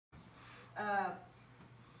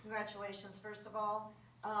Congratulations, first of all.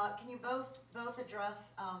 Can you both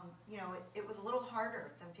address, it was a little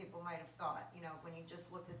harder than people might have thought, when you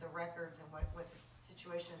just looked at the records and what the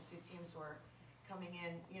situation the two teams were coming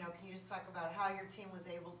in. Can you just talk about how your team was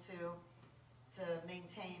able to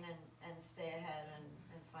maintain and stay ahead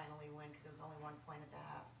and finally win, because it was only 1 point at the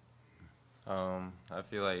half? I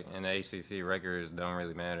feel like in the ACC, records don't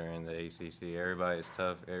really matter in the ACC. Everybody's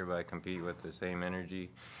tough. Everybody compete with the same energy.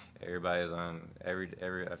 Everybody's on every.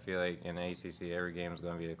 I feel like in the ACC, every game is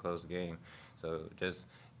going to be a close game. So just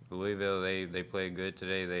Louisville, they played good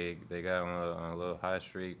today. They got on a little hot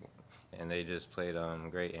streak, and they just played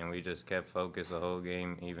great. And we just kept focused the whole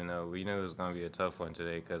game, even though we knew it was going to be a tough one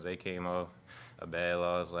today because they came off a bad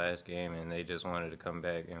loss last game, and they just wanted to come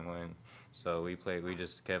back and win. So we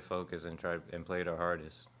just kept focused and tried and played our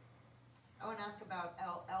hardest. I want to ask about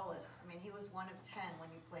Ellis. I mean, he was 1 of 10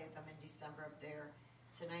 when you played them in December up there.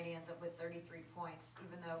 Tonight he ends up with 33 points,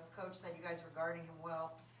 even though Coach said you guys were guarding him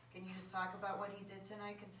well. Can you just talk about what he did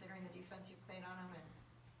tonight, considering the defense you played on him?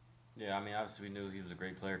 Yeah, I mean, obviously we knew he was a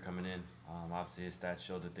great player coming in. Obviously his stats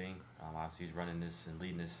showed the thing. Obviously he's running this and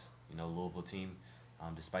leading this, Louisville team,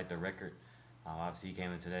 despite their record. Obviously he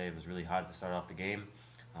came in today. It was really hot to start off the game.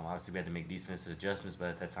 Obviously we had to make defensive adjustments, but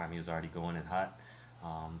at that time he was already going in hot.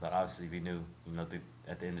 But obviously we knew,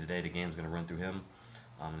 at the end of the day the game's going to run through him.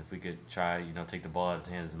 If we could try, take the ball out of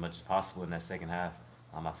his hands as much as possible in that second half,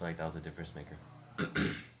 I feel like that was a difference maker.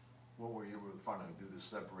 What were you able to finally do to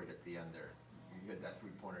separate at the end there? You had that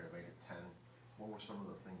three-pointer that made it 10. What were some of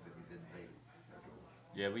the things that you did late?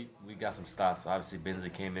 Yeah, we got some stops. Obviously,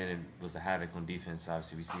 Bensley came in and was a havoc on defense.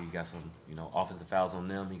 Obviously, we see he got some, offensive fouls on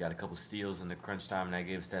them. He got a couple steals in the crunch time, and that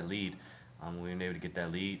gave us that lead. We were able to get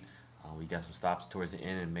that lead. We got some stops towards the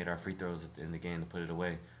end and made our free throws at the end of the game to put it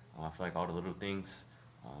away. I feel like all the little things,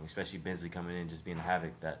 especially Bensley coming in, just being a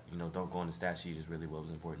havoc that, don't go on the stat sheet is really what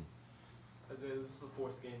was important. Isaiah, this is the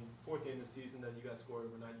fourth game this season that you guys scored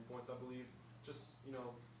over 90 points, I believe. Just,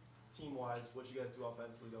 team-wise, what you guys do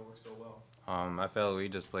offensively that works so well? I felt we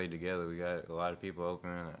just played together. We got a lot of people open.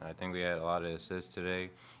 I think we had a lot of assists today,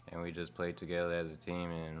 and we just played together as a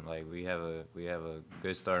team. And like we have a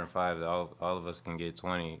good starting five that all of us can get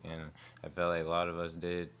 20. And I felt like a lot of us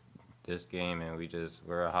did this game, and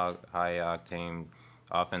we're a high octane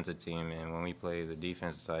offensive team. And when we play, the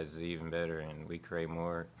defensive side is even better, and we create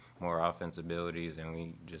more offensive abilities, and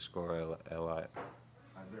we just score a lot.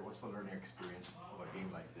 Isaiah, what's the learning experience of a game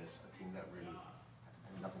like this? A team that really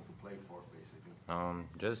had nothing to play for, basically.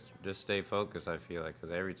 Just stay focused. I feel like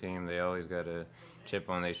because every team they always got a chip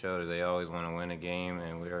on their shoulder. They always want to win a game,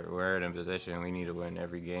 and we're in a position we need to win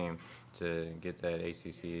every game to get that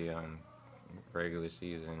ACC regular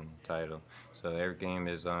season title. So every game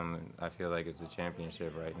is I feel like it's a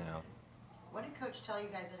championship right now. What did Coach tell you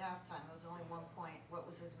guys at halftime? It was only 1 point. What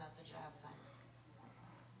was his message at halftime?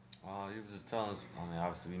 He was just telling us,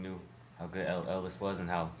 obviously we knew how good Ellis was and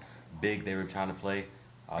how big they were trying to play.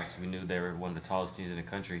 Obviously we knew they were one of the tallest teams in the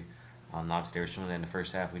country. Obviously they were showing that in the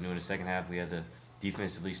first half. We knew in the second half we had to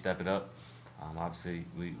defensively step it up. Obviously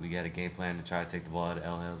we had a game plan to try to take the ball out of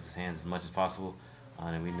Ellis' hands as much as possible.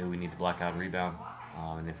 And we knew we needed to block out and rebound.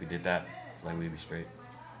 And if we did that, I feel like we'd be straight.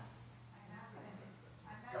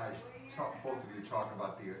 Guys, both of you talk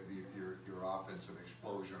about your offensive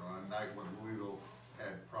explosion on a night when Louisville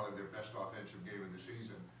had probably their best offensive game of the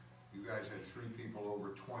season. You guys had 3 people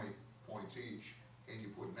over 20 points each, and you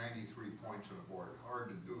put 93 points on the board. Hard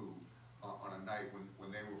to do on a night when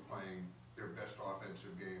they were playing their best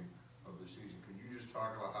offensive game of the season. Can you just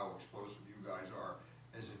talk about how explosive you guys are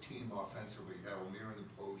as a team offensively? Had O'Meara in the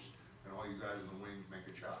post, and all you guys in the wings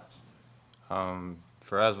making shots.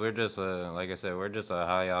 For us, we're just like I said, we're just a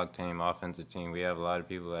high-octane offensive team. We have a lot of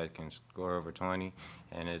people that can score over 20,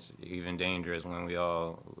 and it's even dangerous when we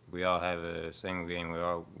all have a single game.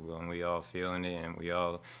 When we all feeling it, and we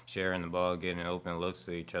all sharing the ball, getting open looks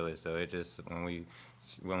to each other. So it just when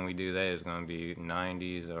we do that, it's going to be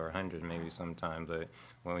 90s or 100s maybe sometimes. But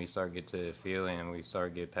when we start get to the feeling and we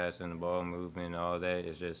start get passing the ball, movement, all that,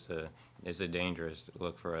 it's a dangerous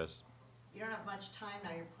look for us. You don't have much time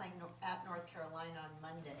now. You're playing at North Carolina on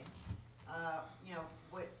Monday. How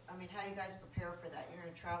do you guys prepare for that? You're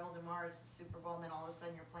going to travel tomorrow. It's the Super Bowl, and then all of a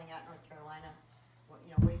sudden you're playing at North Carolina. What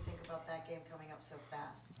do you think about that game coming up so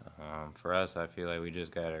fast? For us, I feel like we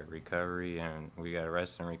just got to recovery, and we got to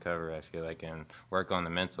rest and recover. I feel like, and work on the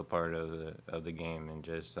mental part of the game, and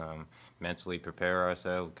just mentally prepare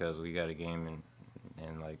ourselves because we got a game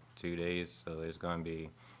in like 2 days. So it's going to be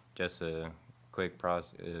just a quick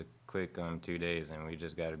process. 2 days, and we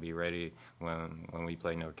just got to be ready when we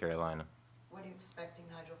play North Carolina. What are you expecting,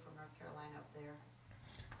 Nigel, from North Carolina up there?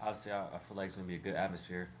 Obviously, I feel like it's going to be a good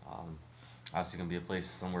atmosphere. Obviously, going to be a place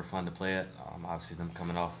somewhere fun to play at. Obviously, them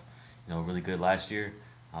coming off, really good last year.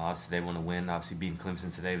 Obviously, they want to win. Obviously, beating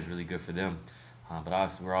Clemson today was really good for them. But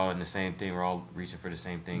obviously, we're all in the same thing. We're all reaching for the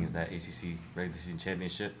same thing as that ACC regular season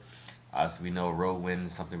championship. Obviously, we know a road win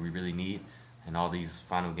is something we really need, and all these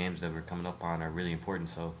final games that we're coming up on are really important.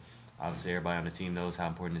 So, obviously, everybody on the team knows how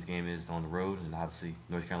important this game is on the road, and obviously,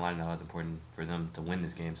 North Carolina knows how it's important for them to win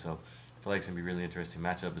this game. So, I feel like it's going to be a really interesting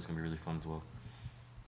matchup. It's going to be really fun as well.